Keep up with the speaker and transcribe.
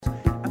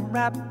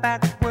right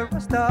back where I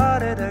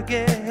started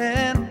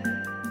again.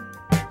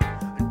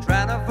 And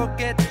trying to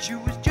forget you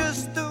is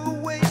just a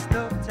waste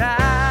of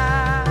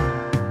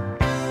time.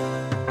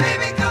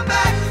 Baby, come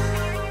back.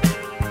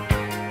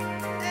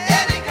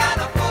 Any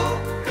kind of fool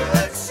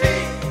could see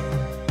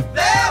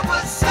there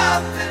was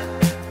something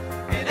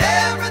in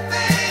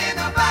everything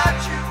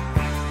about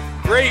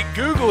you. Great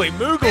googly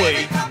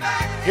moogly.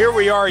 Here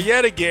we are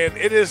yet again.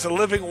 It is the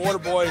Living Water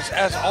Boys,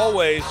 as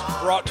always,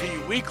 brought to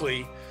you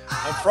weekly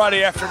on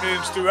Friday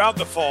afternoons throughout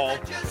the fall.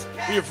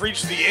 We have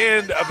reached the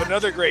end of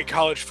another great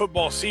college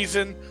football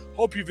season.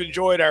 Hope you've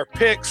enjoyed our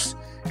picks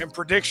and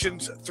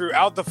predictions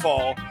throughout the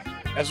fall,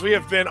 as we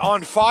have been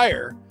on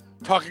fire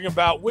talking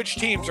about which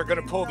teams are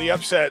going to pull the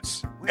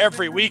upsets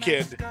every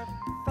weekend.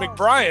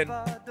 McBrien,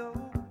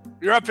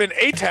 you're up in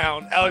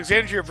A-Town,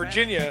 Alexandria,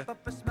 Virginia.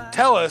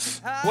 Tell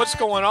us what's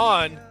going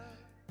on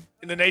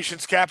in the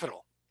nation's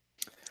capital.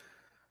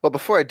 Well,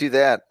 before I do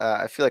that,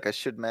 I feel like I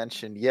should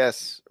mention,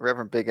 yes,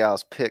 Reverend Big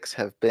Al's picks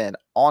have been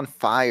on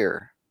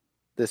fire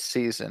this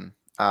season.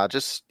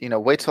 Just,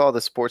 wait till all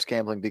the sports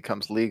gambling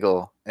becomes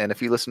legal. And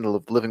if you listen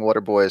to Living Water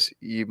Boys,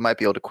 you might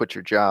be able to quit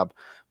your job.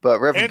 But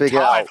Reverend Big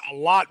Al, a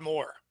lot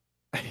more.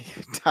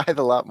 tithe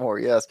a lot more,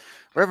 yes.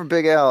 Reverend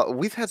Big Al,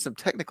 we've had some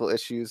technical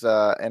issues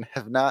and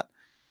have not,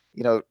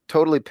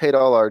 totally paid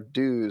all our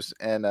dues.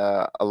 And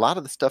a lot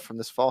of the stuff from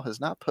this fall has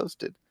not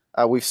posted.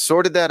 We've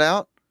sorted that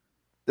out.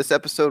 This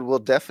episode will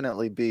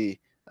definitely be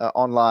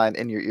online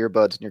in your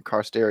earbuds and your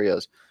car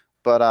stereos.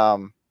 But,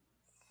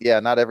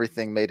 not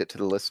everything made it to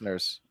the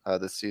listeners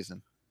this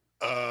season.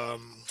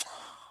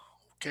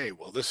 Okay,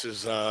 well, this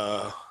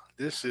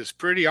is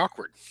pretty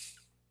awkward.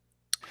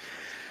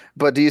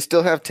 But do you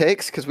still have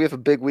takes? Because we have a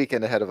big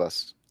weekend ahead of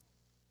us.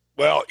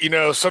 Well,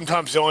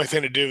 sometimes the only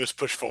thing to do is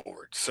push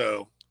forward.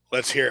 So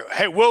let's hear it.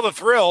 Hey, Will the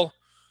Thrill,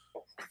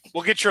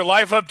 we'll get your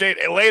live update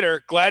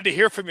later. Glad to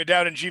hear from you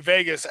down in G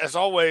Vegas. As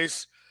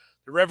always,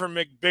 the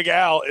Reverend Big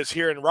Al is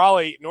here in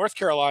Raleigh, North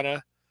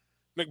Carolina.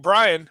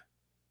 McBrien,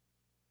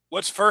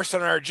 what's first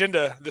on our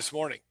agenda this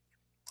morning?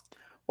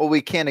 Well, we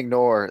can't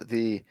ignore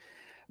the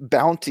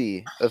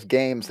bounty of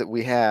games that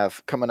we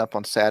have coming up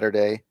on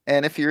Saturday.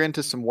 And if you're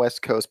into some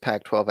West Coast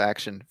Pac-12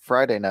 action,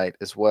 Friday night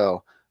as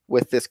well,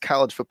 with this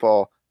college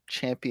football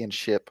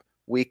championship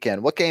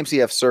weekend. What games do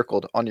you have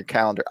circled on your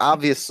calendar?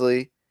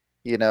 Obviously,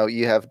 you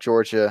have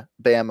Georgia,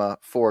 Bama,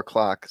 4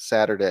 o'clock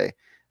Saturday.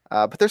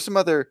 But there's some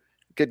other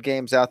good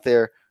games out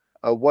there.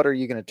 What are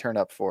you going to turn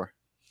up for?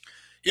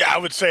 Yeah, I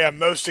would say I'm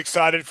most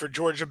excited for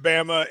Georgia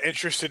Bama.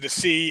 Interested to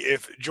see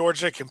if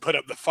Georgia can put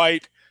up the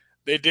fight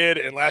they did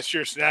in last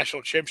year's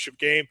national championship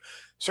game.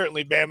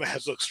 Certainly Bama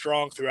has looked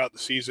strong throughout the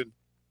season.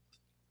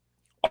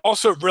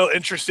 Also real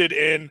interested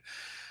in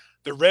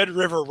the Red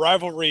River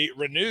rivalry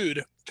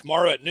renewed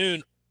tomorrow at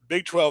noon,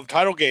 Big 12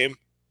 title game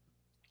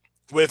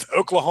with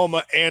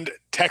Oklahoma and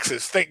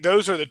Texas. I think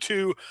those are the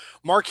two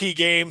marquee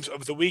games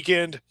of the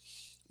weekend.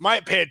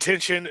 Might pay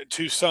attention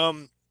to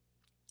some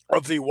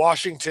of the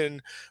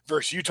Washington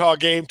versus Utah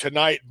game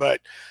tonight,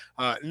 but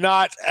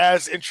not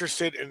as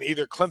interested in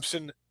either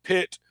Clemson,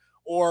 Pitt,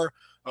 or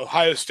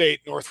Ohio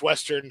State,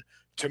 Northwestern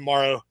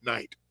tomorrow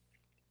night.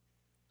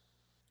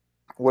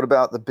 What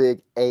about the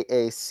big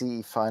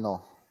AAC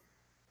final?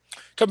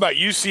 Talking about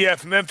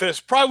UCF Memphis,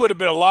 probably would have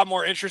been a lot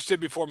more interested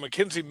before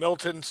Mackenzie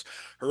Milton's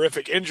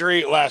horrific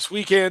injury last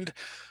weekend.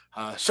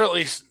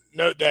 Certainly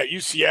note that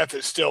UCF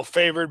is still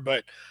favored,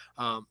 but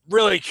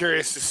really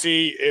curious to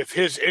see if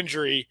his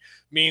injury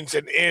means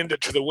an end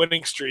to the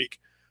winning streak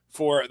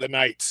for the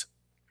Knights.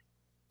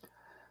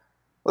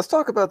 Let's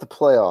talk about the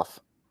playoff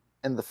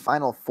and the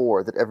Final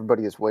Four that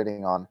everybody is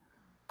waiting on.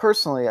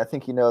 Personally, I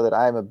think you know that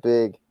I am a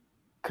big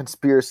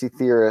conspiracy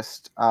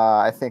theorist.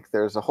 I think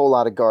there's a whole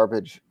lot of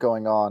garbage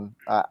going on.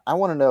 I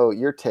want to know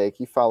your take.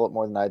 You follow it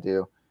more than I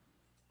do.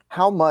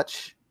 How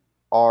much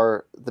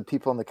are the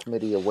people on the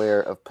committee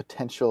aware of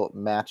potential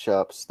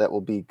matchups that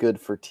will be good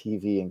for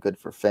TV and good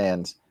for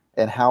fans?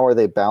 And how are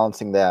they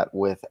balancing that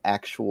with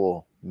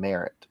actual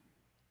merit?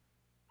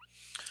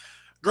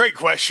 Great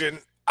question.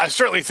 I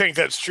certainly think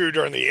that's true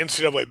during the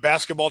NCAA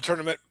basketball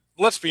tournament.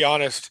 Let's be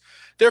honest.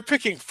 They're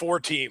picking 4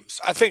 teams.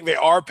 I think they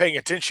are paying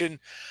attention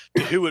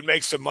to who would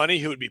make some money,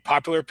 who would be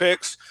popular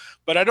picks.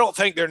 But I don't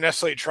think they're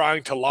necessarily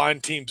trying to line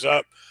teams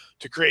up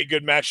to create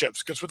good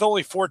matchups, because with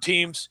only 4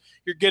 teams,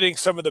 you're getting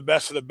some of the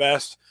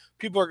best.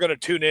 People are going to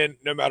tune in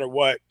no matter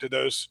what to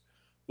those,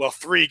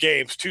 3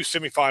 games, 2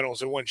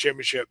 semifinals and 1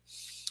 championship.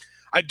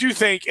 I do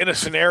think in a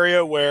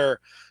scenario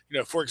where,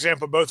 for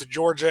example, both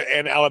Georgia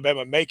and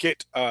Alabama make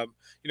it,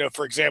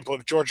 for example,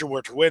 if Georgia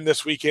were to win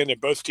this weekend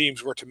and both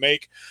teams were to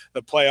make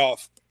the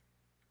playoff,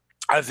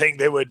 I think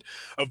they would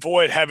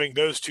avoid having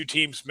those 2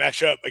 teams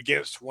match up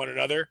against one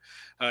another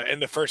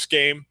in the first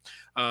game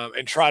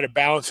and try to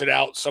balance it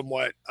out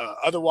somewhat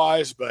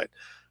otherwise. But,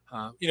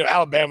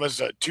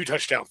 Alabama's a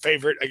 2-touchdown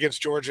favorite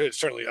against Georgia. It's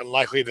certainly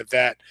unlikely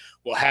that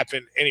will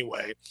happen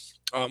anyway.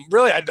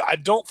 Really, I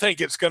don't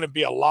think it's going to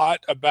be a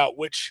lot about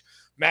which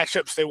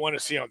matchups they want to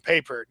see on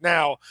paper.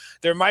 Now,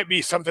 there might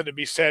be something to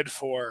be said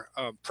for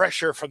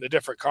pressure from the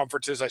different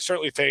conferences. I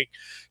certainly think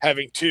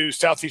having two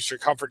Southeastern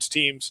Conference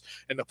teams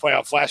in the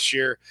playoff last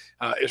year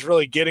is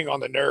really getting on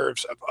the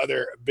nerves of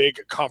other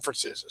big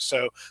conferences.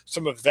 So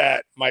some of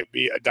that might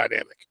be a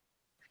dynamic.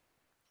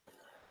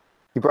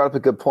 You brought up a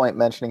good point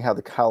mentioning how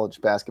the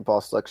college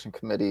basketball selection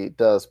committee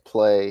does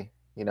play,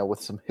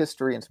 with some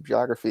history and some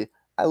geography.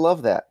 I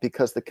love that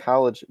because the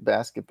college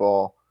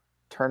basketball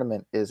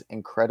tournament is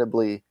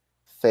incredibly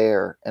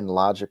fair and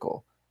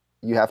logical.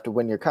 You have to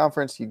win your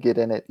conference, you get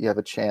in it, you have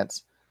a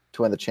chance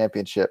to win the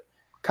championship.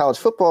 College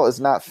football is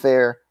not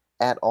fair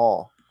at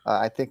all.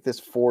 I think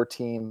this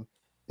 4-team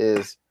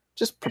is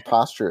just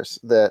preposterous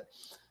that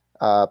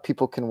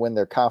people can win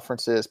their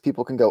conferences,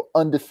 people can go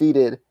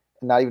undefeated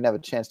and not even have a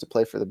chance to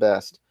play for the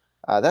best.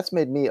 That's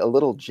made me a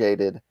little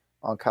jaded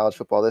on college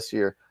football this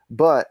year.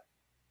 But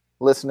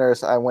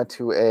listeners, I went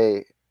to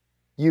a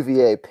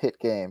UVA Pitt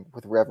game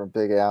with Reverend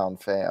Big Al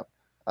and fam,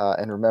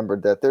 and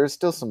remembered that there's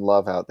still some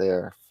love out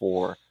there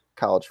for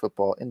college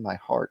football in my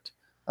heart.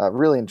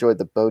 Really enjoyed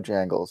the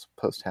Bojangles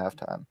post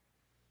halftime.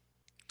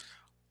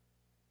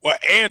 Well,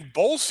 and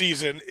bowl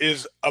season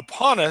is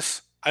upon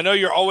us. I know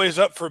you're always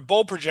up for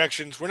bowl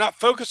projections. We're not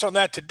focused on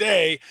that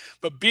today,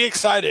 but be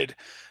excited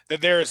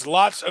that there is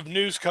lots of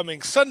news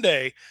coming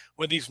Sunday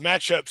when these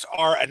matchups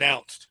are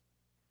announced.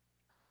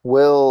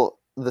 Will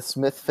the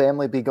Smith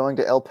family be going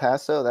to El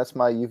Paso? That's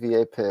my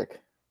UVA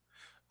pick.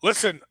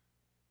 Listen,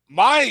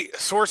 my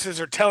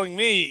sources are telling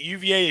me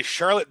UVA is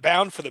Charlotte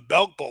bound for the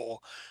Belk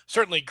Bowl.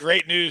 Certainly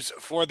great news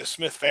for the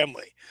Smith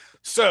family.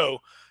 So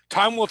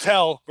time will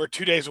tell. We're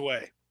 2 days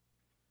away.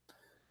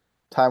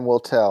 Time will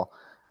tell.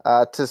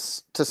 To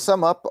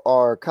sum up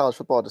our college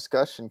football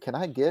discussion, can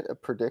I get a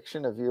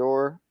prediction of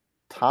your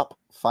top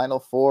Final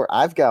Four?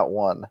 I've got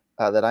one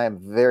that I am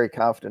very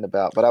confident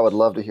about, but I would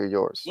love to hear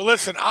yours. Well,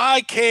 listen,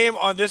 I came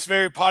on this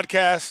very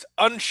podcast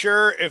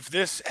unsure if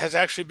this has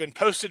actually been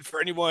posted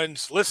for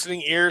anyone's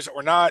listening ears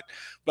or not,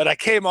 but I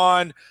came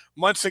on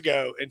months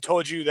ago and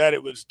told you that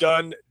it was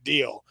done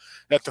deal,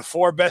 that the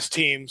 4 best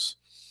teams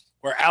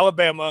were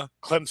Alabama,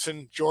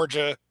 Clemson,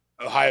 Georgia,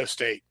 Ohio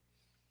State.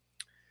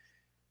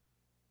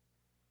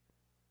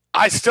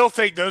 I still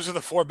think those are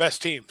the 4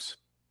 best teams.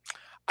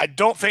 I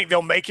don't think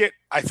they'll make it.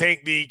 I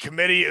think the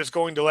committee is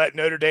going to let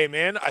Notre Dame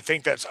in. I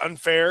think that's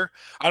unfair.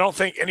 I don't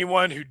think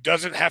anyone who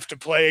doesn't have to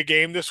play a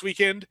game this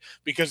weekend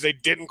because they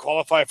didn't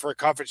qualify for a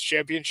conference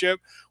championship,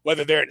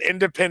 whether they're an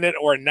independent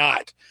or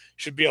not,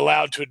 should be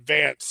allowed to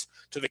advance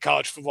to the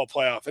college football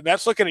playoff. And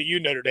that's looking at you,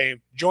 Notre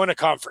Dame. Join a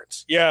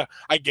conference. Yeah,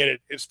 I get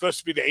it. It's supposed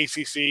to be the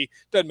ACC.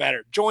 Doesn't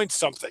matter. Join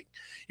something.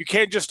 You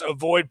can't just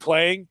avoid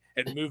playing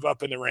and move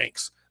up in the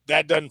ranks.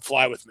 That doesn't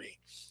fly with me.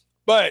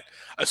 But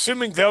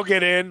assuming they'll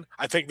get in,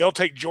 I think they'll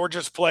take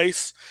Georgia's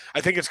place.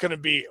 I think it's going to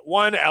be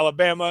 1,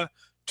 Alabama,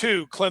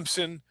 2,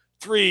 Clemson,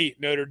 3,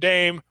 Notre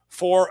Dame,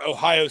 4,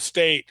 Ohio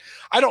State.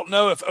 I don't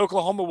know if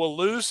Oklahoma will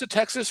lose to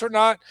Texas or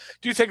not.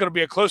 Do you think it'll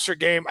be a closer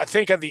game? I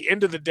think at the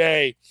end of the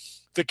day,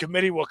 the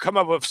committee will come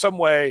up with some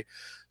way,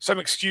 some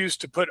excuse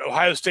to put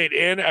Ohio State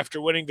in after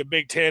winning the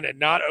Big Ten and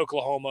not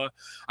Oklahoma.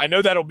 I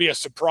know that'll be a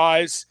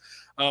surprise.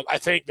 I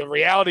think the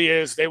reality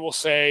is they will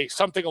say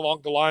something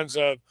along the lines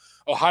of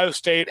Ohio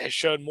State has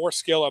shown more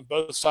skill on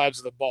both sides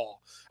of the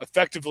ball.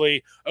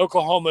 Effectively,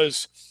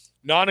 Oklahoma's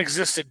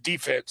non-existent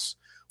defense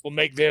will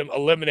make them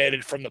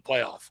eliminated from the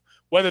playoff.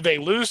 Whether they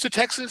lose to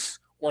Texas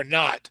or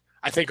not,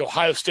 I think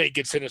Ohio State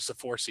gets in as the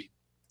 4 seed.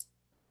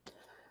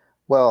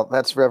 Well,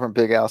 that's Reverend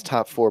Big Al's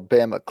top 4: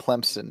 Bama,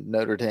 Clemson,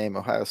 Notre Dame,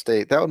 Ohio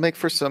State. That would make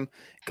for some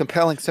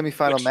compelling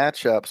semifinal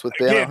matchups with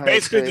Bama. Again, Ohio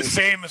basically State. The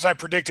same as I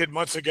predicted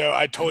months ago.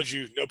 I told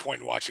you no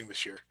point in watching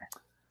this year.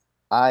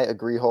 I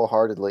agree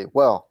wholeheartedly.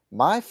 Well,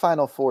 my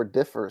Final Four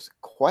differs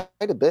quite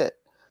a bit.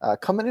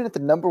 Coming in at the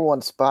number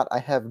 1 spot, I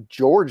have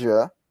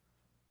Georgia.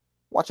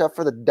 Watch out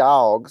for the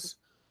Dogs.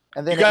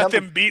 And then you got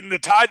them beating the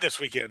Tide this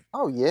weekend.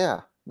 Oh,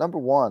 yeah. Number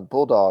 1,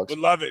 Bulldogs. Would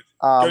love it.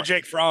 Go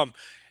Jake Fromm.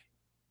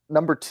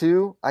 Number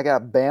 2, I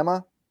got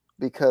Bama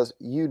because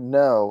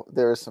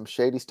there is some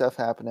shady stuff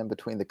happening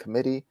between the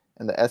committee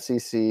and the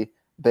SEC.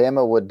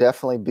 Bama would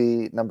definitely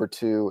be number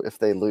 2 if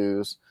they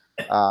lose.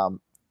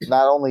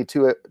 Not only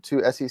two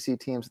SEC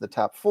teams in the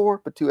top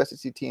 4, but 2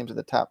 SEC teams in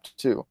the top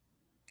 2.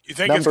 You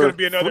think it's going to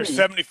be another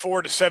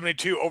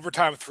 74-72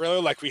 overtime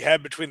thriller like we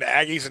had between the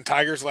Aggies and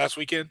Tigers last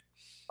weekend?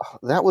 Oh,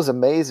 that was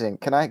amazing.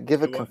 Can I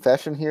give a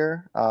confession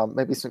here?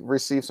 Maybe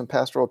receive some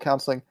pastoral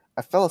counseling.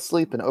 I fell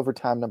asleep in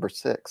overtime number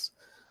 6.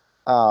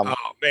 Oh,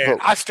 man.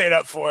 I stayed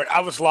up for it.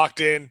 I was locked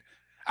in.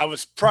 I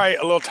was probably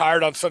a little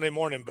tired on Sunday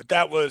morning, but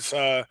that was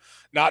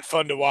not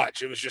fun to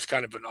watch. It was just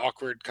kind of an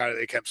awkward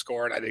they kept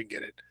scoring. I didn't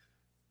get it.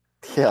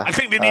 Yeah, I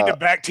think they need to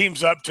back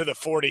teams up to the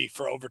 40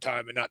 for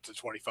overtime and not to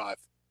 25.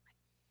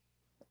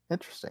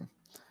 Interesting.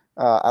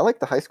 I like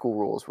the high school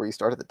rules where you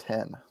start at the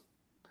 10.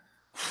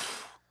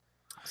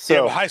 So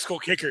yeah, but high school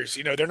kickers,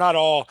 they're not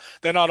all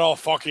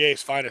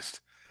Faulquier's finest.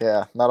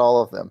 Yeah, not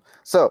all of them.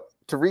 So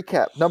to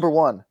recap, number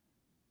 1,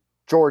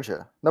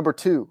 Georgia. Number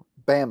 2,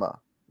 Bama.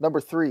 Number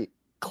 3,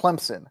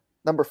 Clemson.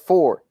 Number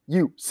 4,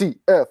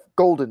 UCF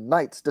Golden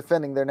Knights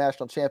defending their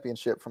national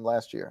championship from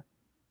last year.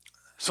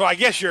 So I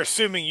guess you're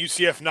assuming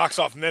UCF knocks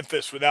off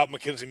Memphis without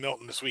Mackenzie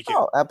Milton this weekend.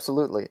 Oh,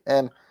 absolutely.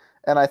 And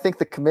I think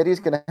the committee is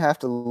going to have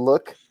to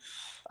look.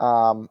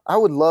 I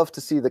would love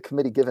to see the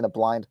committee given a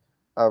blind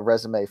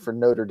resume for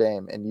Notre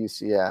Dame and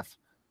UCF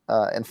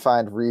and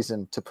find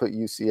reason to put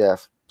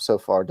UCF so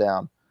far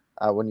down.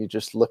 When you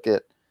just look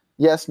at,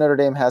 yes, Notre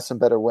Dame has some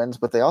better wins,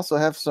 but they also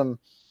have some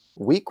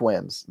weak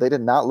wins. They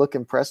did not look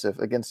impressive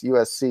against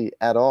USC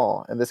at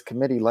all. And this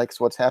committee likes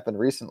what's happened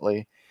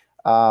recently.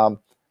 I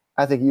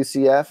think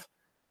UCF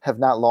have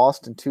not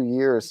lost in 2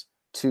 years.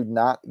 To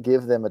not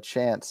give them a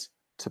chance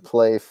to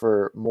play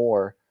for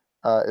more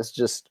is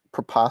just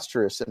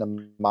preposterous and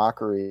a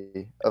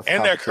mockery of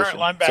and their current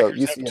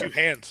linebackers have 2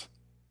 hands.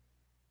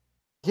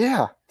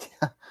 Yeah.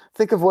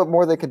 Think of what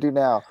more they could do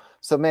now.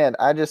 So, man,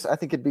 I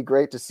think it'd be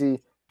great to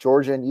see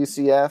Georgia and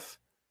UCF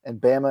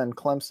and Bama and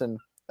Clemson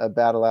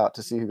battle out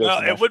to see who goes.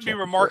 Well, it would be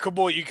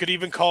remarkable. You could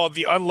even call it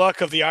the unluck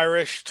of the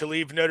Irish to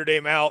leave Notre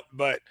Dame out,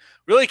 but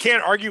really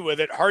can't argue with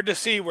it. Hard to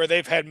see where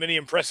they've had many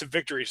impressive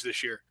victories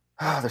this year.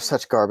 Oh, they're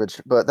such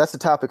garbage, but that's a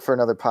topic for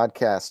another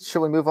podcast.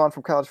 Should we move on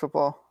from college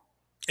football?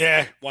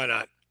 Yeah, why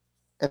not?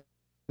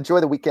 Enjoy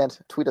the weekend.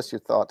 Tweet us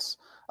your thoughts.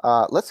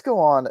 Let's go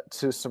on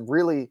to some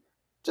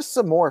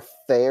more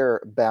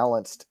fair,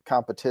 balanced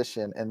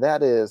competition, and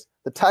that is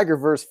the Tiger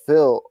vs.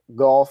 Phil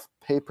golf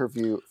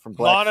pay-per-view from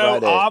Black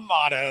Friday.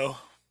 Motto.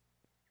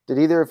 Did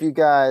either of you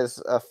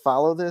guys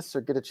follow this or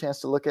get a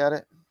chance to look at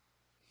it?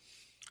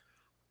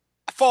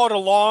 I followed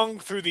along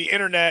through the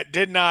internet,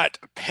 did not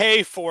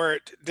pay for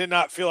it, did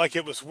not feel like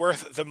it was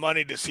worth the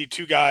money to see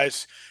 2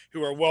 guys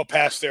who are well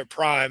past their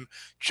prime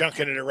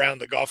junking it around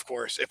the golf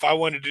course. If I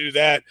wanted to do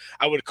that,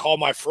 I would call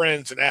my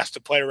friends and ask to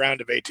play a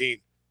round of 18.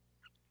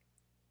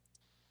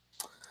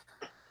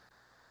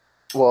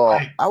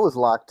 Well, I was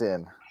locked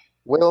in.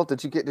 Will,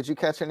 did you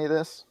catch any of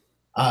this?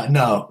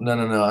 No.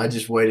 I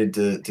just waited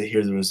to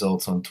hear the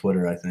results on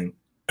Twitter, I think.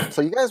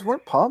 So you guys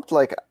weren't pumped?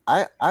 Like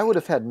I would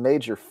have had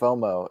major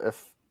FOMO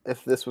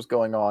if this was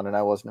going on and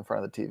I wasn't in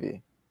front of the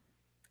TV.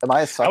 Am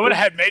I a sucker? I would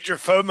have had major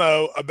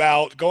FOMO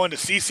about going to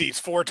CC's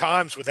 4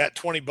 times with that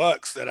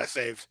 $20 that I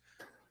saved.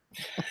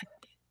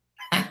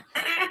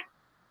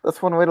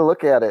 That's one way to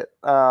look at it.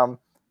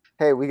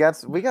 Hey, we're going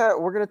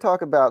to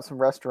talk about some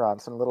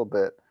restaurants in a little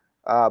bit.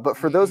 But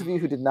for those of you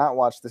who did not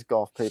watch this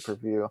golf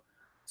pay-per-view,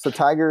 so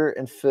Tiger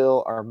and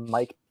Phil are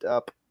mic'd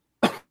up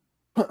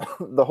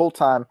the whole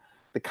time.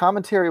 The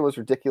commentary was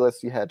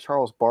ridiculous. You had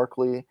Charles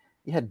Barkley.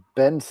 You had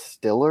Ben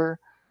Stiller.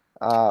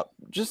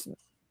 Just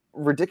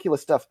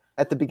ridiculous stuff.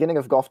 At the beginning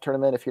of golf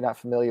tournament, if you're not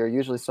familiar,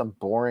 usually some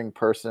boring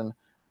person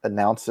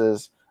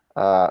announces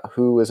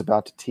who is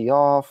about to tee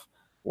off,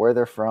 where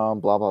they're from,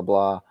 blah, blah,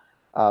 blah.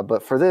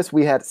 But for this,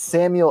 we had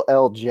Samuel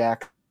L.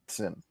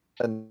 Jackson.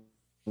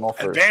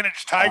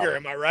 Advantage Tiger,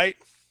 am I right?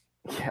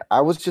 Yeah,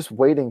 I was just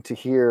waiting to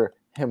hear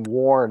him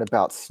warn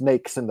about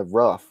snakes in the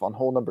rough on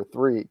hole number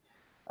 3,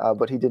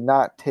 but he did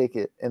not take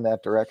it in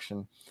that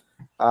direction.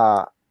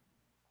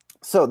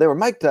 So they were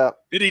mic'd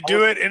up. Did he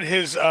do it in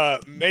his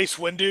Mace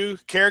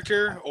Windu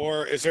character,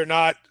 or is there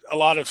not a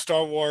lot of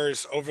Star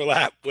Wars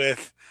overlap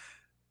with?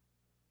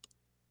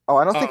 Oh,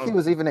 I don't think he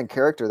was even in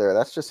character there.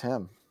 That's just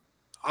him.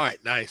 All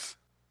right, nice.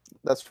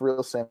 That's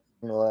real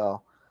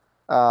Samuel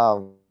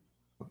L.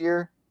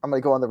 Here, I'm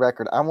going to go on the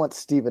record. I want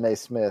Stephen A.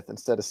 Smith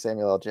instead of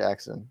Samuel L.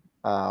 Jackson.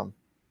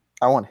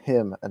 I want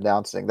him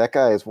announcing. That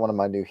guy is one of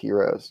my new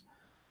heroes.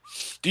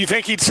 Do you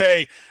think he'd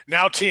say,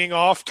 now teeing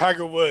off,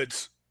 Tiger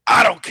Woods?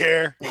 I don't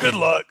care. Good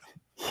luck.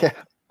 Yeah,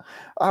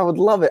 I would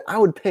love it. I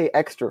would pay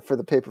extra for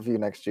the pay-per-view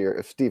next year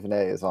if Stephen A.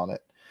 is on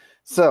it.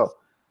 So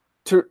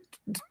to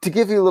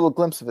give you a little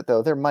glimpse of it,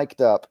 though, they're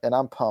mic'd up, and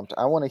I'm pumped.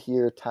 I want to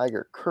hear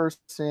Tiger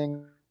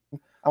cursing.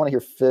 I want to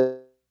hear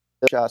Phil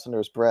shots under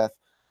his breath.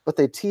 But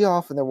they tee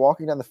off, and they're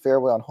walking down the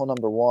fairway on hole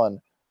number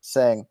 1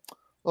 saying,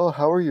 "Oh,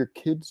 how are your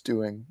kids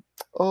doing?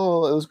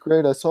 Oh, it was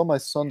great. I saw my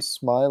son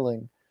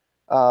smiling."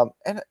 And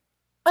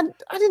I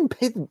didn't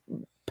pay the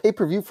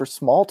pay-per-view for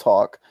small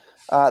talk.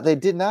 They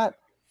did not.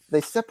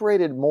 They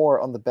separated more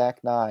on the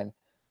back 9,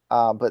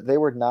 but they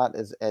were not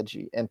as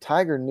edgy. And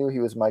Tiger knew he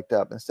was mic'd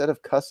up. Instead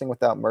of cussing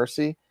without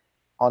mercy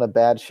on a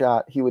bad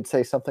shot, he would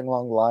say something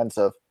along the lines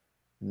of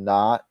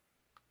 "not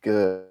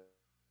good"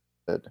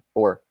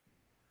 or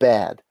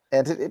 "bad."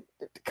 And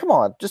come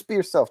on, just be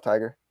yourself,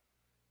 Tiger.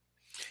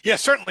 Yeah,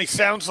 certainly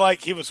sounds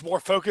like he was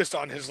more focused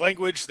on his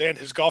language than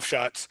his golf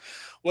shots.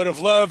 Would have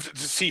loved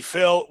to see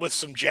Phil with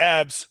some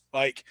jabs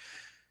like,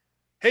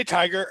 "Hey,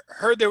 Tiger,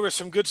 heard there were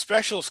some good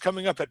specials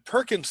coming up at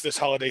Perkins this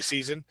holiday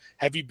season.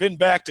 Have you been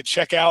back to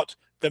check out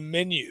the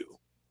menu?"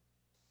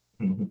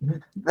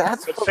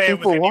 That's what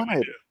people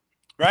wanted.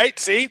 Right?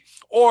 See?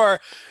 Or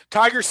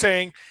Tiger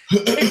saying,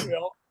 "Hey,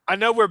 Phil, I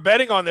know we're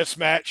betting on this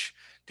match.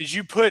 Did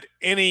you put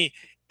any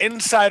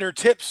insider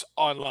tips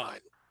online?"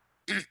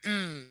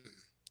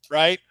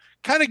 Right?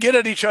 Kind of get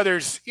at each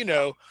other's,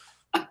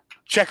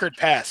 checkered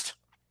past.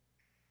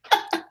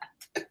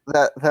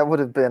 That would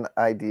have been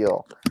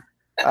ideal.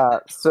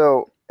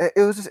 So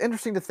it was just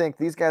interesting to think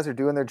these guys are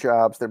doing their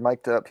jobs. They're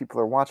mic'd up. People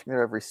are watching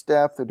their every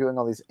step. They're doing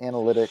all these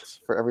analytics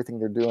for everything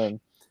they're doing.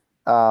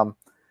 Um,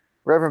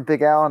 Reverend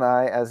Big Al and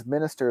I, as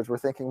ministers, were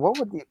thinking, what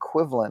would the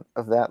equivalent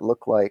of that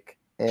look like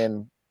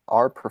in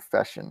our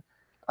profession?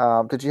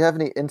 Did you have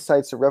any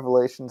insights or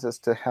revelations as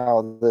to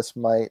how this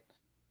might?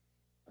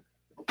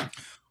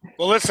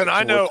 Well, listen,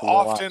 I know to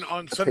often watch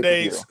on the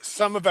pay-per-view? Sundays,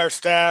 some of our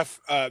staff,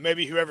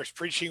 maybe whoever's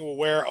preaching, will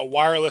wear a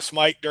wireless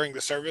mic during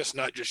the service,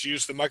 not just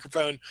use the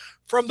microphone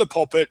from the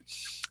pulpit.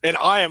 And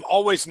I am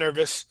always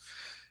nervous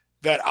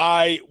that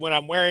when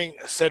I'm wearing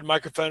said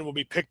microphone, will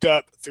be picked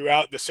up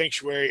throughout the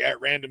sanctuary at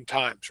random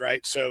times,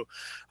 right? So,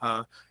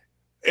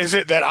 is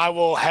it that I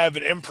will have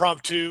an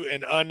impromptu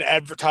and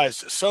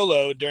unadvertised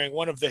solo during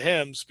one of the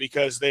hymns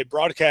because they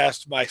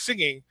broadcast my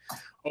singing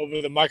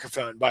over the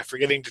microphone by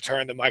forgetting to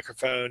turn the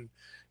microphone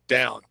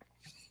down?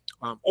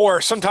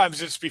 Or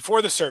sometimes it's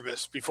before the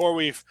service, before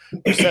we've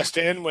recessed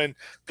in, when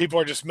people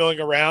are just milling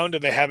around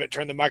and they haven't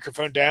turned the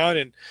microphone down,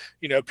 and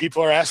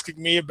people are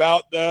asking me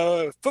about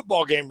the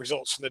football game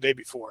results from the day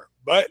before.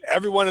 But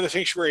everyone in the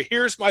sanctuary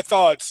hears my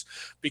thoughts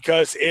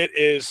because it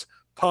is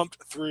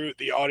pumped through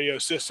the audio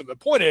system. The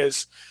point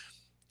is,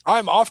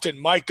 I'm often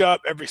mic'd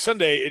up every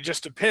Sunday. It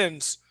just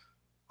depends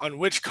on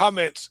which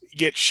comments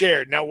get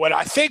shared. Now, what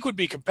I think would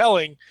be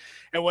compelling,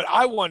 and what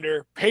I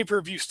wonder,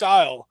 pay-per-view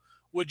style,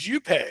 would you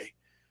pay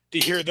to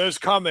hear those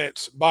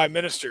comments by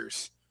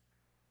ministers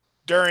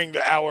during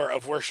the hour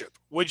of worship?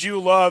 Would you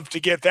love to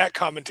get that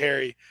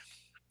commentary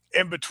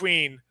in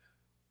between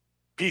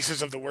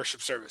pieces of the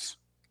worship service?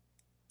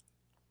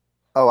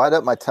 Oh, I'd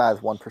up my tithe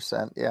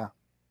 1%. Yeah.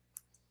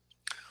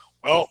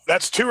 Well,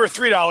 that's $2 or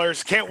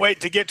 $3. Can't wait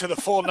to get to the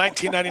full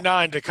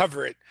 $19.99 to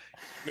cover it.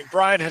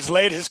 McBrien has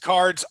laid his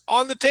cards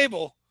on the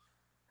table.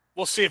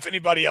 We'll see if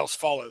anybody else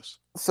follows.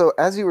 So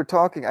as you were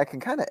talking, I can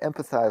kind of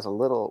empathize a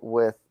little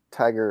with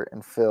Tiger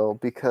and Phil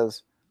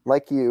because,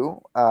 like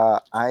you,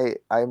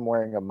 I'm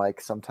wearing a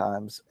mic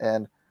sometimes,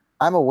 and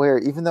I'm aware,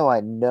 even though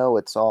I know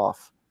it's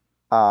off,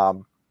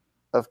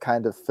 of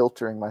kind of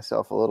filtering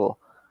myself a little.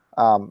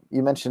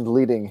 You mentioned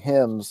leading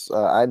hymns.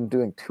 I'm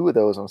doing 2 of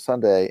those on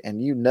Sunday, and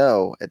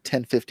at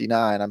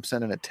 10:59, I'm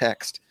sending a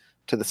text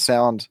to the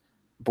sound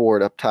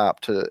board up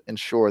top to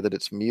ensure that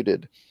it's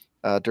muted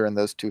during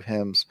those 2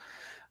 hymns.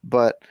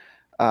 But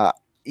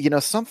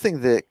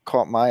something that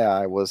caught my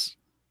eye was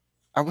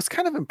I was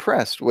kind of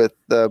impressed with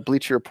the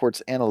Bleacher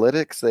Report's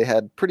analytics. They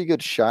had pretty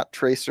good shot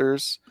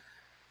tracers,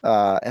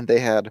 and they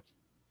had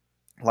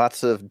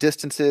lots of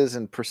distances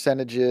and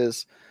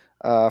percentages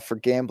for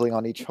gambling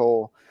on each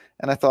hole.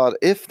 And I thought,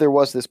 if there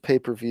was this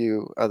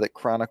pay-per-view that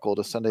chronicled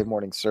a Sunday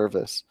morning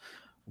service,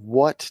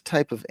 what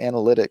type of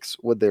analytics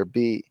would there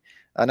be?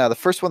 Now, the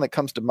first one that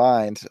comes to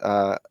mind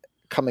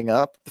coming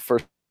up, the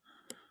first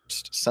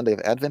Sunday of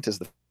Advent, is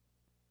the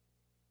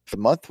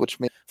month, which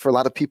means for a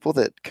lot of people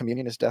that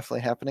communion is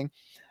definitely happening.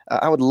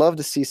 I would love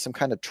to see some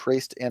kind of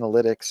traced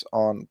analytics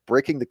on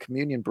breaking the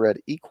communion bread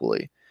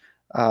equally.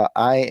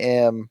 I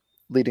am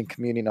leading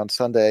communion on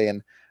Sunday,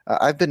 and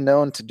I've been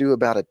known to do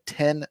about a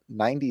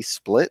 10-90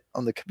 split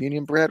on the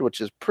communion bread, which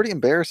is pretty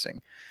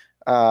embarrassing.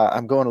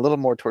 I'm going a little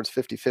more towards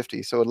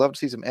 50-50, so I'd love to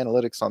see some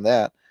analytics on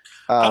that.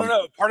 I don't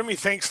know. Part of me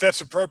thinks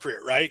that's appropriate,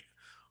 right?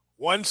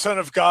 One Son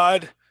of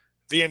God,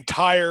 the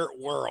entire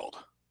world.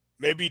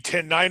 Maybe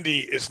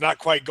 1090 is not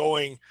quite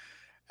going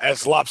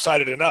as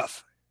lopsided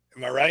enough.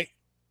 Am I right?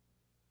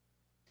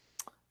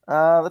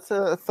 That's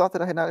a thought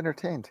that I had not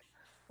entertained.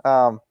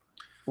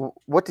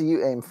 What do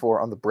you aim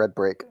for on the bread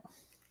break?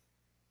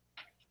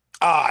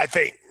 I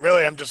think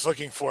really I'm just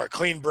looking for a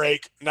clean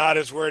break, not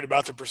as worried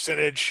about the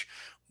percentage,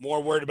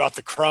 more worried about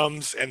the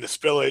crumbs and the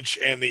spillage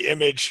and the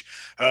image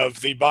of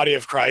the body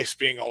of Christ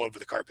being all over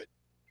the carpet.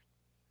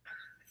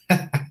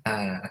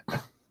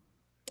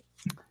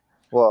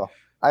 Well,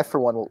 I,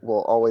 for one,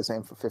 will always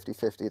aim for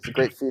 50-50. It's a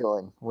great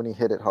feeling when you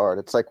hit it hard.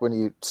 It's like when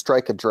you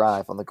strike a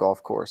drive on the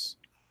golf course,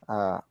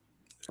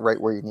 right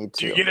where you need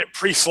to. Do you get it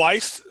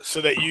pre-sliced so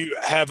that you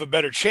have a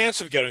better chance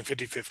of getting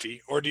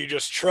 50-50, or do you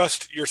just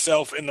trust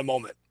yourself in the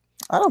moment?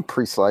 I don't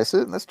pre-slice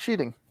it. That's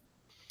cheating.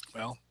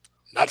 Well,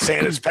 not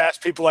saying it's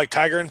past people like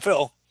Tiger and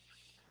Phil.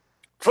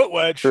 Foot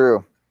wedge.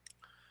 True.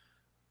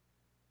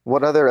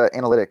 What other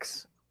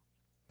analytics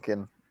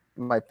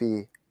might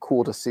be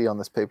cool to see on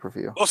this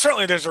pay-per-view? Well,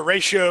 certainly there's a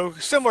ratio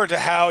similar to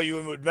how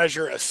you would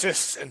measure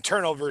assists and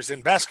turnovers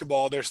in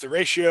basketball. There's the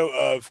ratio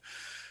of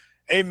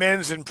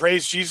amens and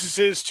praise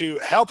Jesuses to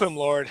help him,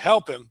 Lord,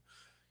 help him,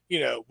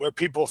 where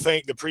people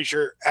think the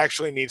preacher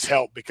actually needs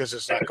help because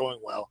it's not going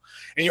well.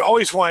 And you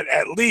always want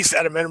at least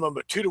at a minimum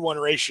a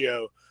 2-to-1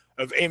 ratio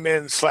of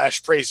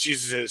amen/praise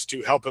Jesuses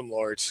to help him,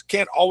 Lords.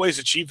 Can't always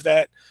achieve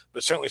that,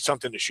 but certainly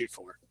something to shoot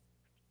for.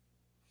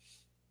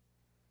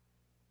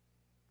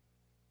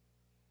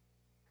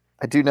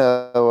 I do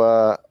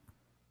know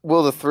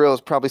Will the Thrill has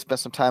probably spent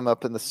some time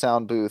up in the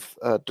sound booth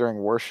during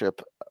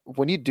worship.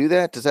 When you do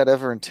that, does that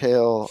ever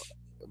entail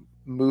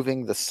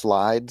moving the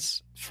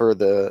slides for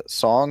the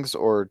songs,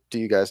 or do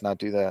you guys not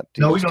do that?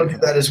 No, we don't do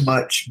that as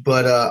much.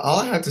 But all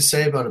I have to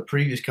say about a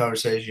previous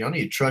conversation, y'all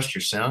need to trust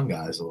your sound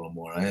guys a little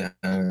more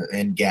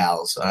and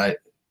gals. I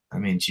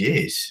mean,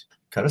 geez,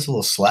 cut us a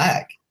little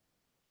slack.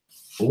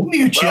 We'll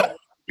mute you.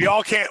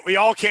 Well, we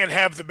all can't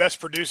have the best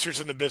producers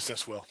in the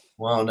business, Will.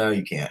 Well, no,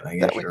 you can't. I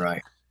guess you're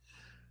right.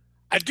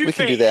 I do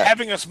think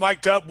having us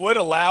mic'd up would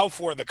allow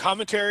for the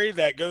commentary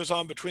that goes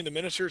on between the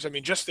ministers. I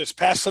mean, just this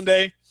past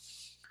Sunday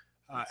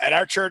at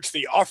our church,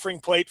 the offering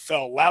plate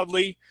fell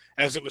loudly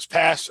as it was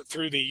passed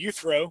through the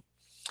youth row,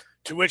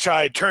 to which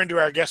I turned to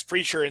our guest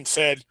preacher and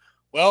said,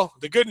 well,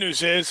 the good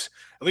news is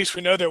at least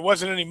we know there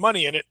wasn't any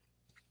money in it.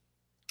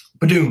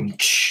 Ba-doom.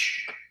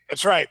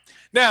 That's right.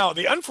 Now,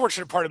 the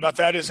unfortunate part about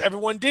that is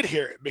everyone did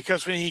hear it,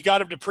 because when he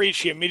got up to preach,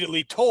 he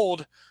immediately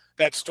told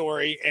that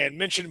story and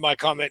mentioned my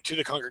comment to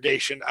the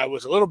congregation. I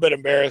was a little bit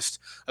embarrassed,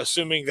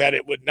 assuming that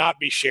it would not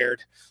be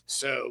shared.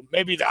 So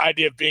maybe the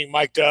idea of being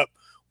mic'd up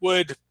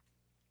would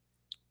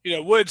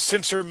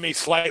censor me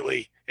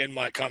slightly in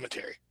my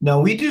commentary.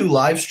 No, we do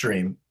live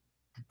stream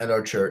at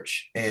our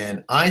church,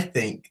 and I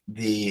think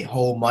the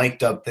whole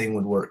mic'd up thing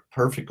would work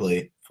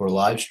perfectly for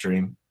live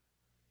stream.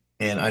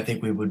 And I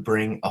think we would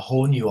bring a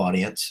whole new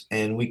audience,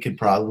 and we could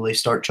probably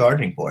start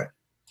charging for it.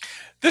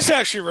 This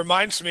actually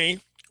reminds me,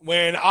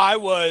 when I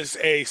was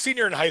a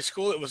senior in high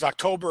school, it was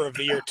October of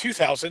the year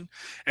 2000,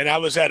 and I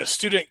was at a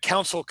student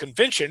council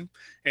convention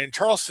in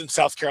Charleston,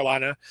 South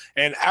Carolina,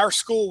 and our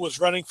school was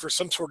running for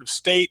some sort of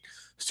state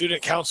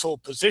student council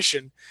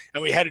position,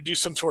 and we had to do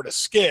some sort of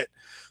skit.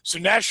 So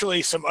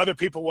naturally, some other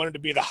people wanted to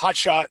be the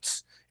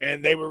hotshots,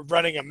 and they were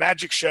running a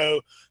magic show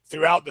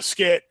throughout the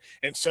skit.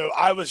 And so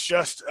I was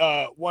just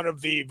one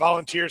of the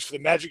volunteers for the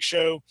magic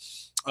show.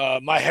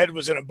 My head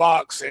was in a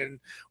box, and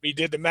we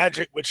did the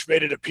magic, which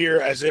made it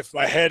appear as if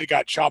my head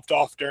got chopped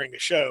off during the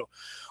show.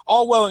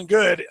 All well and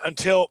good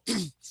until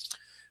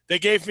they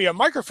gave me a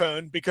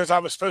microphone because I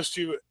was supposed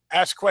to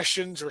ask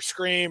questions or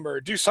scream or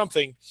do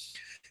something.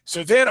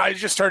 So then I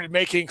just started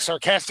making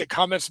sarcastic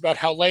comments about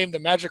how lame the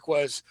magic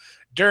was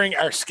during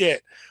our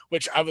skit,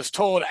 which I was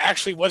told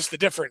actually was the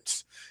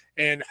difference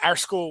in our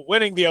school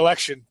winning the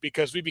election,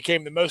 because we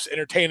became the most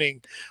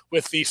entertaining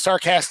with the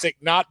sarcastic,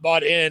 not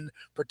bought in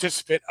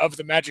participant of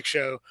the magic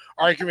show,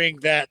 arguing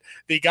that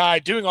the guy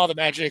doing all the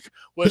magic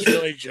was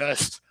really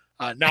just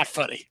not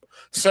funny.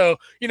 So,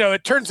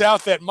 it turns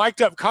out that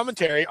mic'd up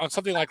commentary on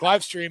something like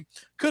live stream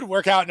could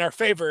work out in our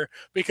favor,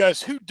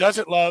 because who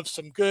doesn't love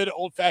some good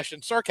old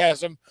fashioned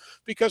sarcasm?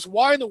 Because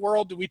why in the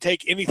world do we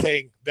take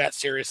anything that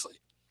seriously?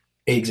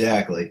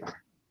 Exactly.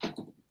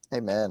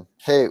 Amen.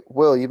 Hey,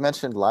 Will, you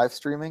mentioned live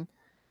streaming.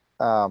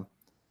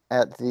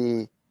 At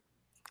the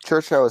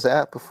church I was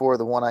at before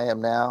the one I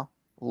am now,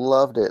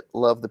 loved it.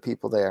 Loved the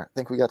people there. I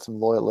think we got some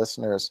loyal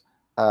listeners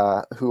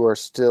who are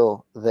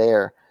still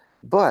there.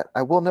 But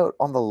I will note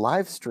on the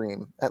live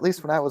stream, at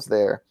least when I was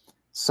there,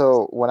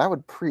 so when I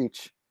would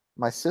preach,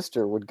 my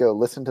sister would go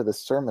listen to the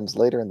sermons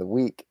later in the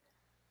week,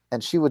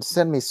 and she would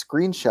send me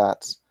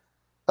screenshots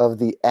of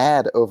the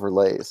ad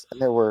overlays. And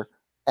there were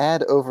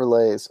ad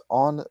overlays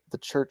on the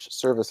church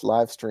service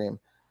live stream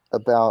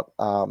about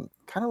kind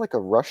of like a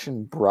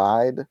Russian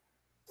bride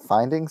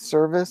finding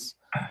service.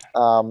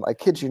 I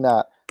kid you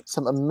not,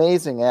 some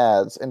amazing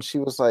ads. And she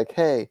was like,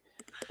 hey,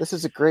 this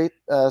is a great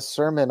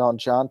sermon on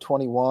John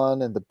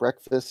 21 and the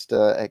breakfast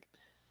at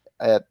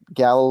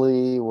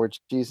Galilee where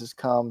Jesus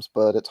comes,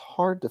 but it's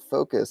hard to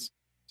focus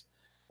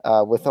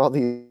with all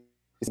these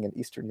an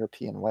Eastern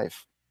European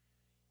wife.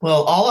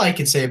 Well, all I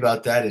can say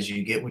about that is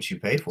you get what you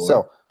pay for.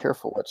 So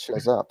careful what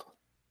shows up.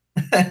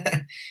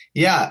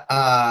 Yeah,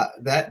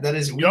 that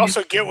is. You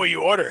also get what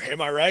you order.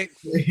 Am I right?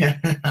 Yeah.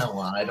 Well,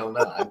 I don't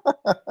know.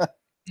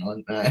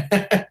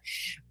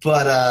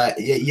 But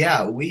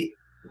yeah, we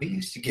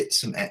used to get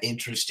some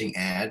interesting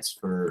ads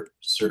for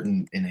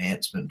certain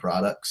enhancement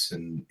products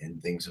and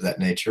things of that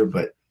nature.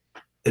 But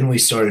then we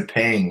started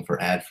paying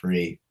for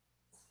ad-free,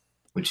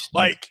 which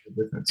like,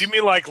 do you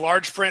mean like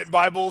large print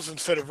Bibles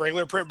instead of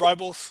regular print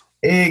Bibles?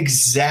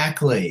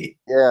 Exactly.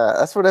 Yeah,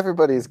 that's what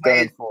everybody's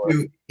going for.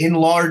 To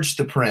enlarge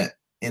the print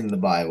in the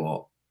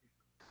Bible.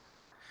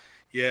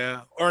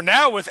 Yeah, or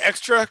now with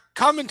extra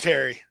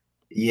commentary.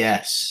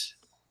 Yes.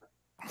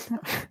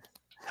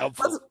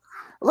 Helpful.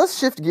 Let's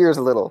shift gears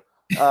a little.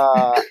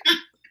 I'm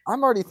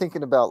already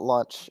thinking about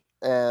lunch,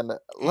 and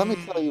let me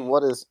tell you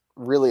what is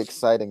really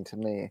exciting to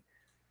me.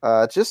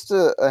 Just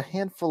a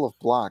handful of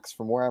blocks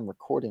from where I'm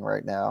recording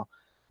right now,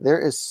 there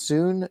is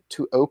soon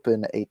to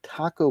open a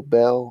Taco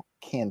Bell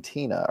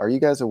cantina. Are you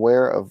guys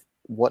aware of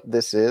what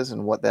this is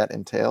and what that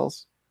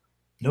entails?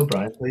 No,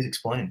 Brian, please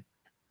explain.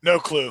 No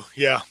clue.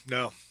 Yeah,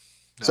 no.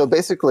 So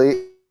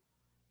basically,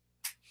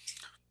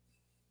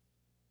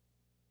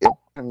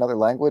 another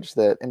language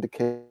that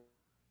indicates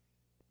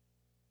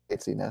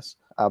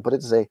but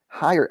it's a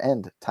higher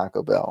end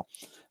Taco Bell.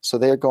 So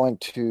they have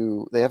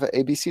an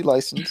ABC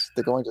license.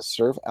 They're going to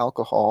serve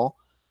alcohol.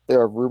 There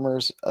are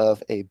rumors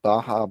of a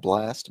Baja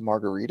Blast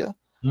margarita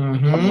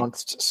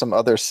amongst some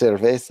other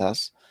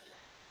cervezas.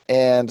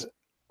 And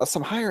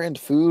some higher end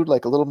food,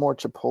 like a little more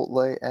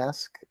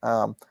Chipotle-esque.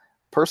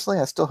 Personally,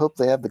 I still hope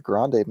they have the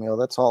grande meal.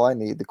 That's all I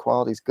need. The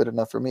quality's good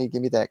enough for me.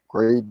 Give me that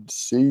grade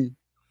C.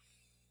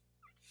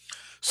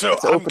 So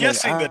It's I'm opening.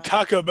 guessing the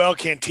Taco Bell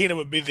Cantina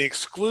would be the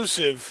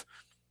exclusive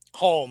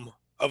home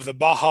of the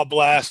Baja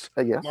Blast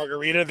Yes,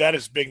 margarita. That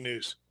is big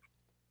news.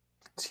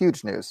 it's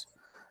huge news.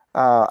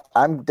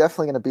 I'm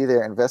definitely going to be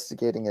there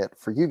investigating it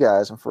for you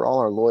guys and for all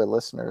our loyal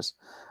listeners.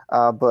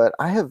 But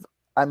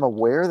I'm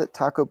aware that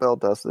Taco Bell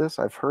does this.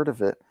 I've heard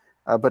of it.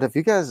 But have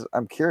you guys?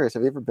 I'm curious.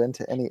 Have you ever been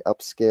to any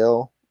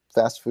upscale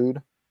fast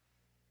food?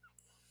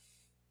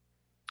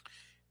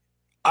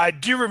 I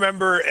do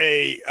remember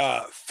a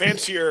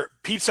fancier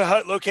Pizza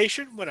Hut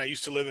location when I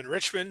used to live in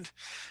Richmond.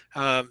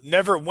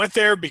 Never went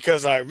there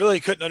because I really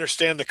couldn't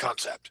understand the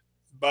concept.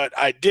 But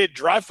I did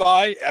drive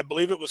by. I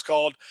believe it was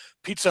called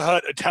Pizza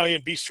Hut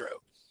Italian Bistro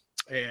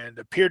and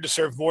appeared to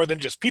serve more than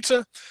just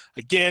pizza.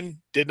 Again,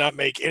 did not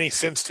make any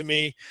sense to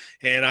me,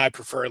 and I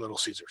prefer Little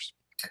Caesars.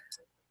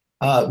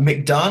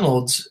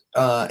 McDonald's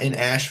in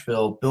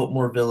Asheville,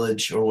 Biltmore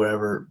Village or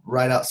wherever,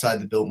 right outside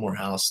the Biltmore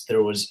House,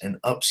 there was an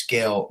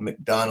upscale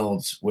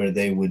McDonald's where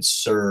they would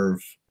serve.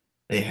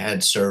 They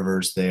had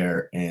servers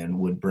there and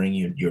would bring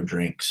you your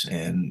drinks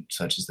and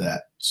such as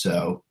that.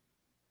 So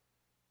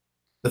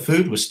the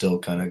food was still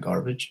kind of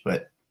garbage,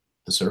 but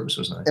the service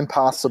was nice.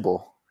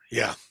 Impossible.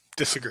 Yeah,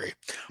 disagree.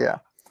 Yeah.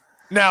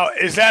 Now,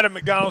 is that a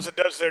McDonald's that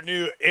does their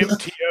new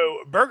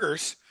MTO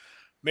burgers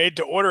made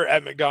to order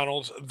at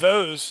McDonald's?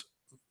 Those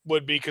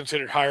would be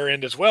considered higher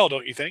end as well,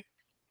 don't you think?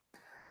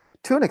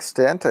 To an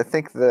extent, I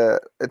think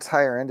it's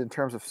higher end in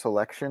terms of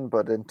selection,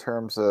 but in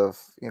terms of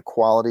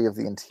quality of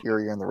the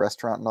interior and the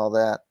restaurant and all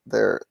that,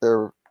 they're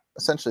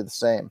essentially the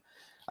same.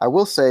 I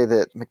will say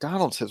that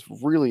McDonald's has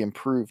really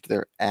improved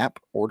their app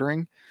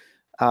ordering.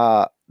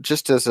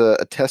 Just as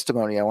a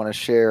testimony, I want to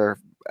share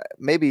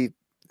maybe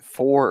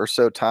 4 or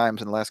so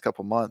times in the last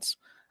couple months,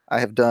 I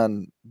have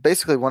done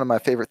basically one of my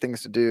favorite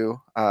things to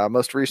do,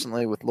 most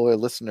recently with loyal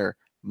listener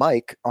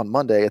Mike on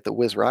Monday at the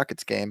Wiz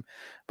Rockets game.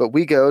 But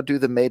we go do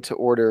the made to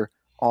order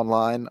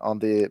online on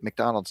the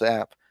McDonald's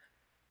app,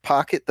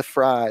 pocket the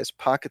fries,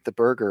 pocket the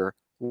burger,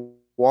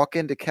 walk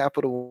into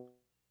Capital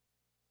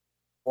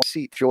One,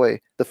 seat, enjoy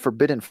the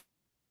forbidden.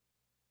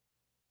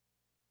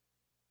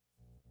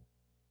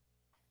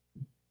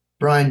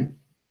 Brian,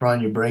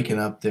 you're breaking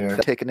up there.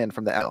 Taken in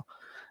from the aisle.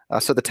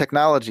 So the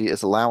technology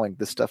is allowing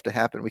this stuff to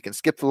happen. We can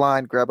skip the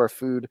line, grab our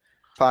food,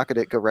 pocket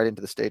it, go right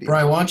into the stadium.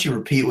 Brian, why don't you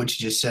repeat what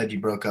you just said? You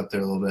broke up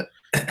there a little bit.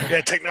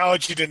 Yeah,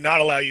 technology did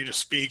not allow you to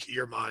speak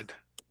your mind.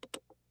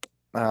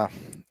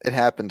 It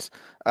happens.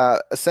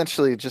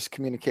 Essentially, just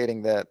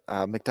communicating that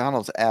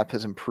McDonald's app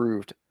has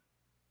improved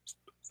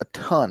a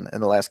ton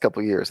in the last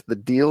couple of years. The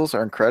deals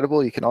are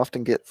incredible. You can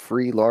often get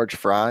free large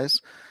fries.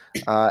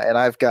 And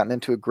I've gotten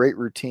into a great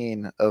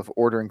routine of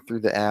ordering through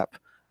the app.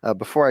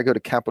 Before I go to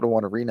Capital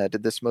One Arena, I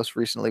did this most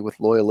recently with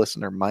loyal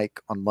listener Mike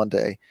on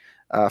Monday.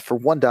 For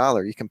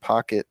 $1, you can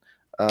pocket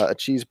a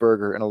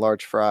cheeseburger and a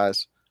large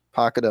fries,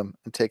 pocket them,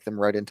 and take them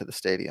right into the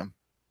stadium.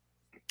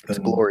 It's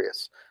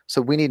glorious.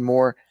 So we need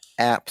more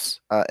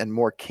apps and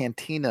more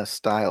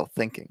cantina-style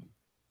thinking.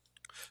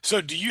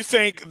 So do you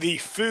think the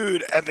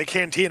food at the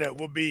cantina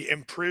will be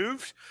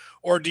improved,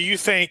 or do you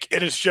think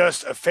it is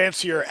just a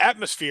fancier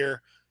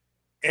atmosphere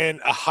and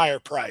a higher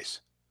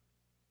price?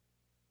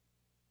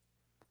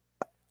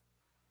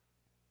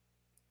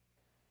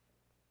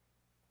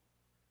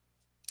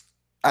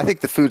 I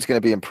think the food's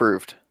going to be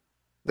improved.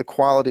 The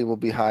quality will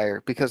be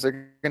higher because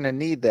they're going to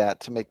need that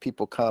to make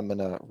people come in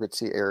a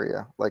ritzy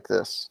area like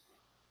this.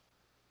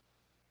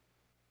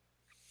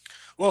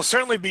 Well,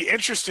 certainly be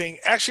interesting.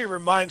 Actually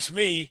reminds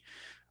me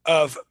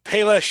of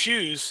Payless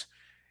shoes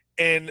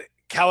in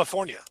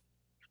California.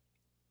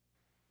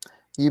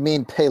 You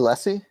mean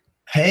Paylessy?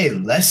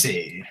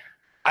 Paylessy.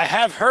 I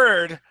have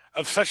heard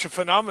of such a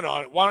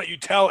phenomenon. Why don't you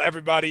tell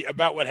everybody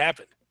about what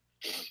happened?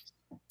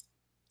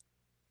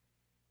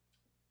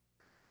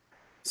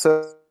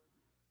 So,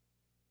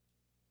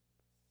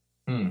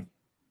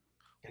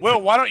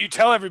 Will, why don't you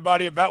tell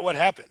everybody about what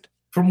happened?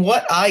 From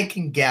what I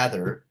can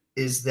gather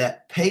is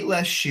that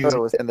Payless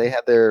shoes, and they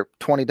had their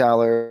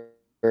 $20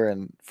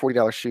 and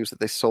 $40 shoes that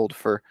they sold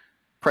for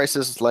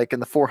prices like in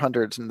the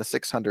 400s and the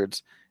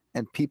 600s,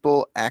 and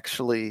people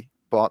actually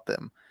bought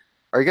them.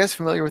 Are you guys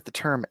familiar with the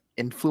term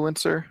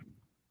influencer?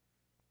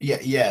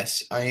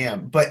 Yes, I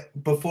am.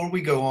 But before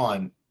we go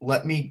on,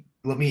 let me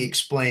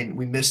explain.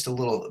 We missed a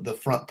little the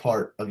front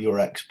part of your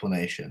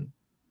explanation.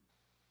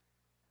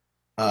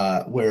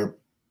 Go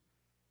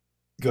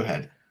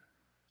ahead.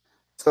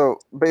 So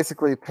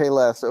basically,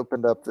 Payless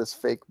opened up this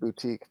fake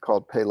boutique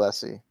called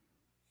Paylessy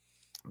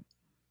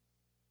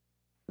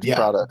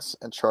products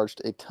and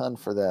charged a ton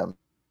for them.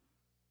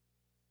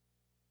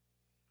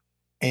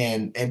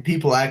 And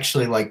people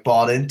actually like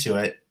bought into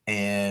it,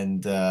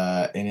 and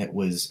it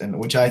was, and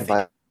which I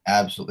think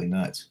absolutely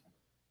nuts.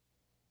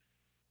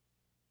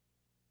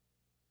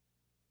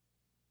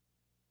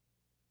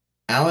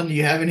 Alan, do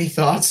you have any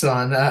thoughts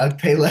on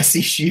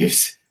Paylessy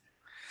shoes?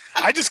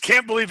 I just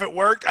can't believe it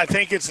worked. I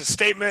think it's a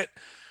statement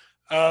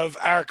of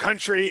our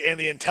country and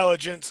the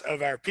intelligence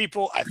of our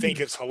people. I think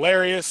it's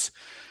hilarious.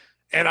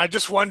 And I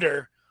just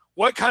wonder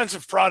what kinds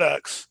of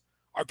products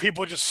are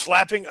people just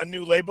slapping a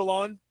new label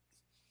on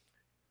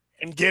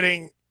and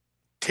getting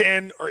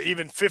 10 or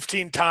even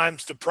 15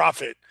 times the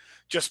profit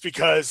just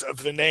because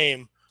of the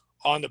name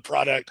on the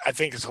product. I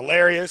think it's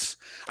hilarious.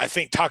 I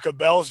think Taco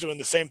Bell's doing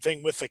the same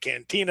thing with the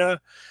Cantina.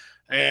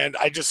 And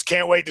I just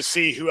can't wait to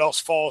see who else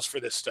falls for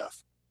this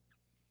stuff.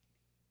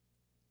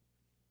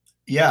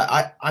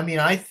 Yeah,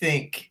 I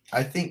think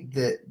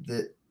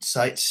that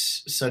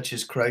sites such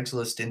as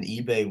Craigslist and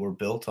eBay were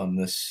built on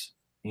this,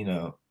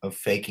 of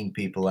faking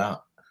people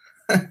out.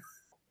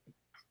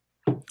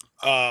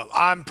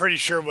 I'm pretty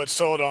sure what's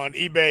sold on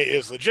eBay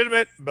is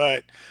legitimate,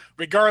 but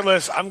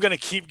regardless, I'm going to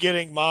keep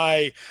getting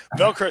my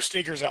Velcro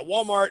sneakers at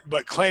Walmart,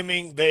 but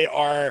claiming they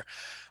are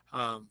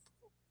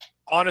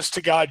honest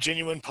to God,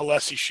 genuine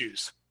Palessi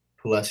shoes.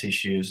 Palessi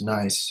shoes,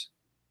 nice.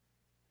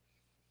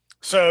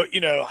 So,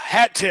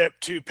 hat tip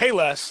to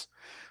Payless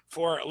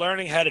for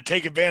learning how to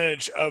take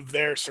advantage of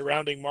their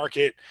surrounding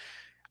market.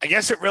 I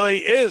guess it really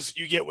is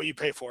you get what you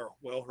pay for,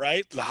 Will,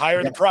 right? The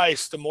higher the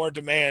price, the more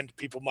demand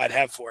people might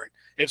have for it.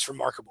 It's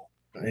remarkable.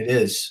 It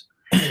is.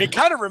 It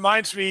kind of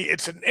reminds me,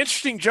 it's an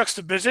interesting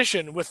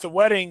juxtaposition with the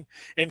wedding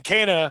in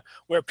Cana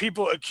where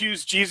people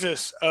accuse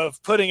Jesus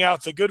of putting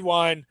out the good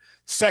wine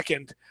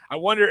second. I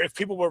wonder if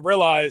people will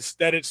realize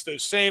that it's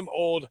those same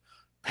old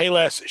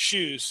Payless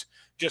shoes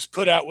just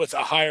put out with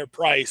a higher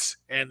price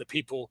and the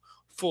people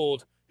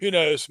fooled. Who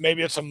knows?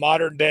 Maybe it's a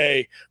modern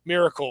day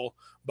miracle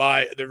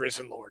by the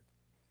risen Lord.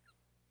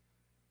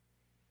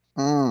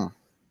 Amen.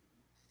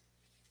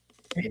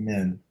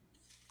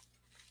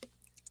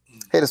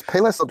 Hey, does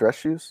Payless sell dress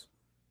shoes?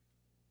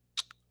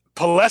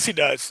 Palessi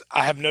does.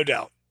 I have no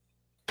doubt.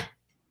 Are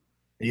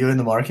you in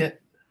the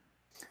market?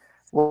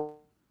 Well,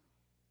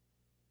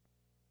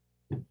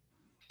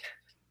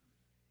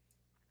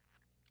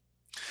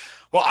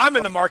 I'm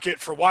in the market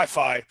for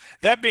Wi-Fi.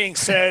 That being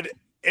said,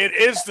 it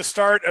is the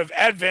start of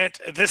Advent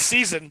this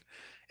season,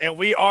 and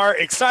we are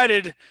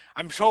excited.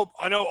 I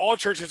know all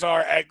churches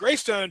are. At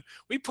Greystone,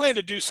 we plan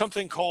to do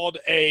something called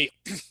a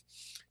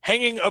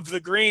Hanging of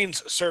the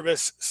Greens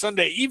service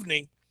Sunday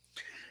evening.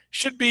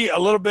 Should be a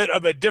little bit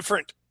of a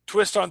different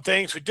twist on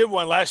things. We did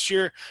one last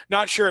year.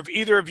 Not sure if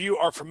either of you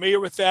are familiar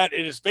with that.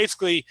 It is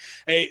basically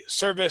a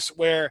service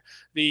where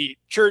the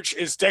church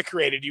is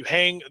decorated. You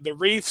hang the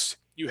wreaths,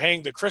 you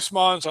hang the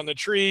chrismons on the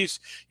trees,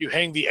 you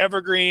hang the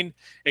evergreen,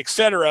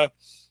 etc.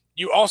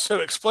 You also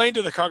explain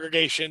to the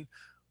congregation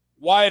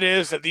why it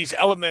is that these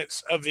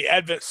elements of the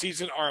Advent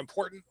season are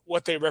important,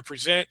 what they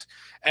represent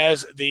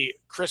as the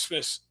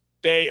Christmas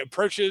day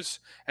approaches,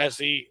 as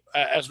we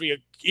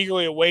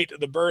eagerly await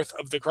the birth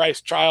of the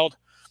Christ child.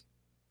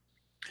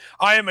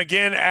 I am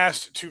again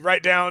asked to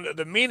write down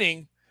the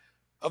meaning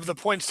of the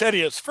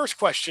poinsettias. First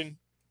question,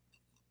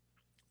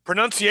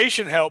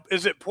 pronunciation help.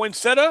 Is it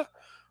poinsettia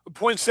or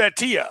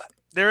poinsettia?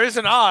 There is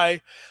an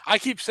I. I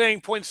keep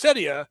saying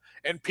poinsettia,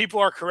 and people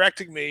are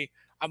correcting me.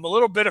 I'm a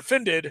little bit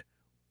offended.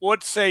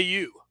 What say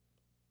you?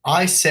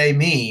 I say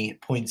me,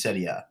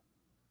 poinsettia.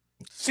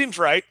 Seems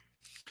right.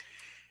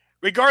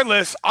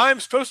 Regardless, I'm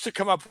supposed to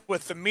come up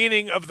with the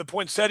meaning of the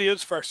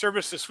poinsettias for our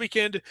service this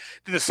weekend. Did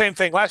the same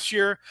thing last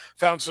year.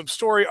 Found some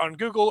story on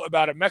Google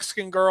about a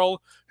Mexican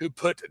girl who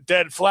put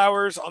dead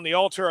flowers on the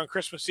altar on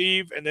Christmas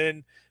Eve, and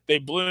then they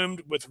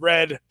bloomed with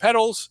red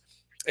petals.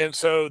 And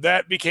so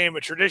that became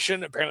a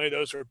tradition. Apparently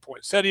those are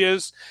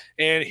poinsettias,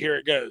 and here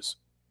it goes.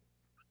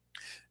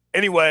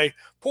 Anyway,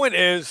 point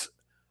is,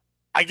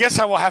 I guess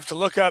I will have to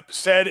look up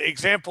said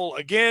example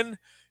again.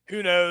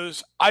 Who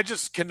knows? I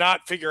just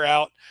cannot figure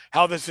out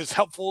how this is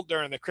helpful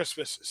during the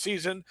Christmas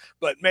season,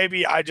 but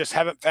maybe I just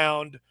haven't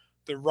found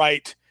the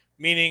right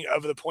meaning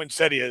of the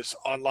poinsettias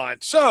online.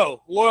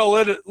 So,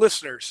 loyal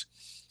listeners,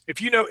 if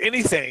you know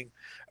anything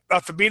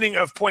about the meaning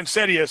of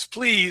poinsettias,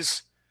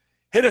 please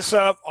hit us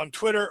up on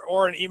Twitter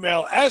or an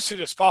email as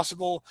soon as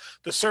possible.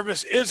 The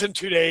service is in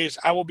 2 days.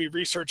 I will be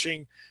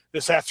researching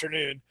this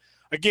afternoon.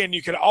 Again,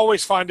 you can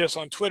always find us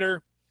on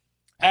Twitter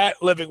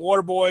at Living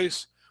Water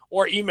Boys,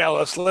 or email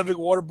us,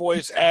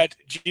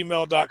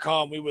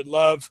 livingwaterboys@gmail.com. We would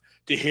love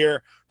to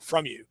hear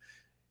from you.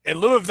 In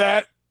lieu of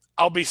that,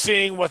 I'll be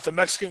seeing what the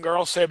Mexican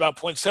girls say about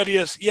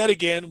poinsettias yet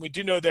again. We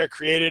do know they're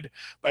created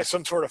by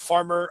some sort of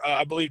farmer,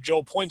 I believe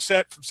Joel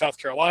Poinsett from South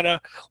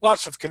Carolina.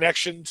 Lots of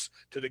connections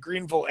to the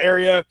Greenville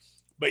area.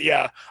 But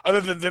yeah,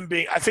 other than them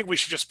being, I think we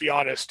should just be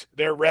honest.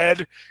 They're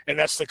red, and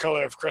that's the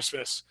color of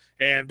Christmas,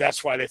 and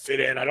that's why they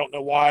fit in. I don't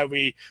know why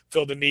we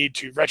feel the need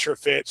to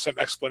retrofit some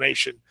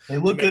explanation. They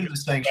look good in the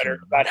sanctuary.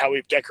 About how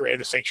we've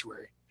decorated the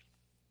sanctuary.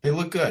 They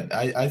look good.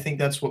 I think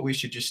that's what we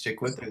should just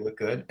stick with. They look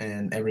good,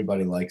 and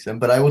everybody likes them.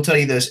 But I will tell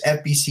you this,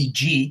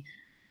 FBCG,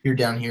 here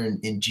down here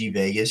in G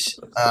Vegas,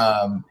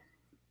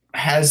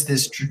 has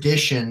this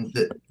tradition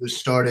that was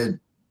started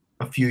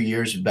a few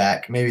years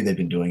back. Maybe they've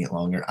been doing it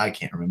longer. I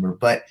can't remember.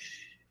 But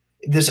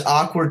this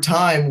awkward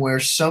time where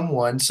some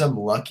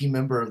lucky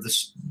member of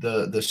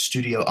the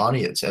studio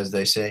audience, as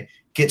they say,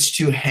 gets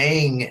to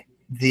hang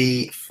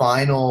the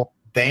final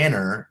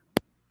banner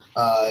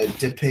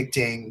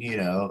depicting,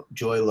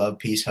 joy, love,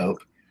 peace,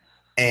 hope.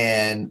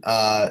 And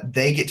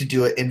they get to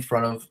do it in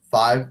front of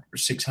 500 or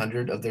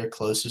 600 of their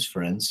closest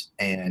friends.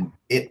 And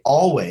it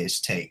always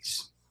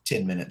takes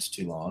 10 minutes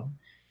too long.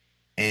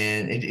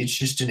 And it's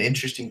just an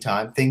interesting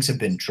time. Things have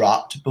been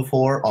dropped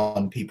before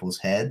on people's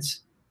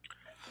heads.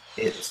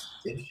 It's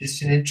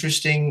just an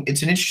interesting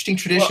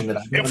tradition.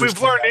 Well, if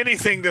we've learned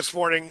anything this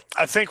morning,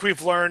 I think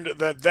we've learned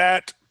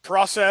that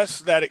process,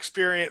 that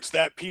experience,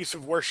 that piece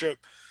of worship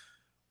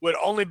would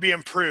only be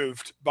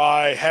improved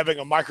by having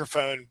a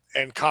microphone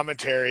and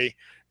commentary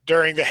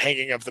during the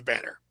hanging of the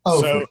banner.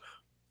 Oh, so,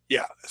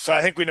 yeah. So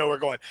I think we know where we're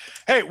going.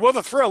 Hey, Will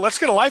the Thrill, let's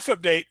get a life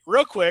update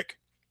real quick.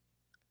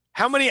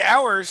 How many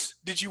hours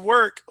did you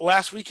work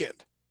last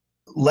weekend?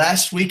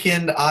 Last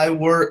weekend, I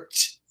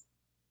worked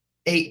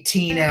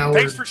 18 hours.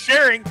 Thanks for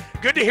sharing.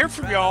 Good to hear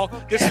from y'all.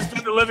 This has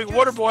been the Living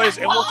Water Boys,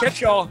 and we'll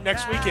catch y'all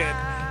next weekend.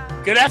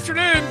 Good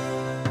afternoon.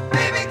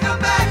 Baby, come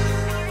back.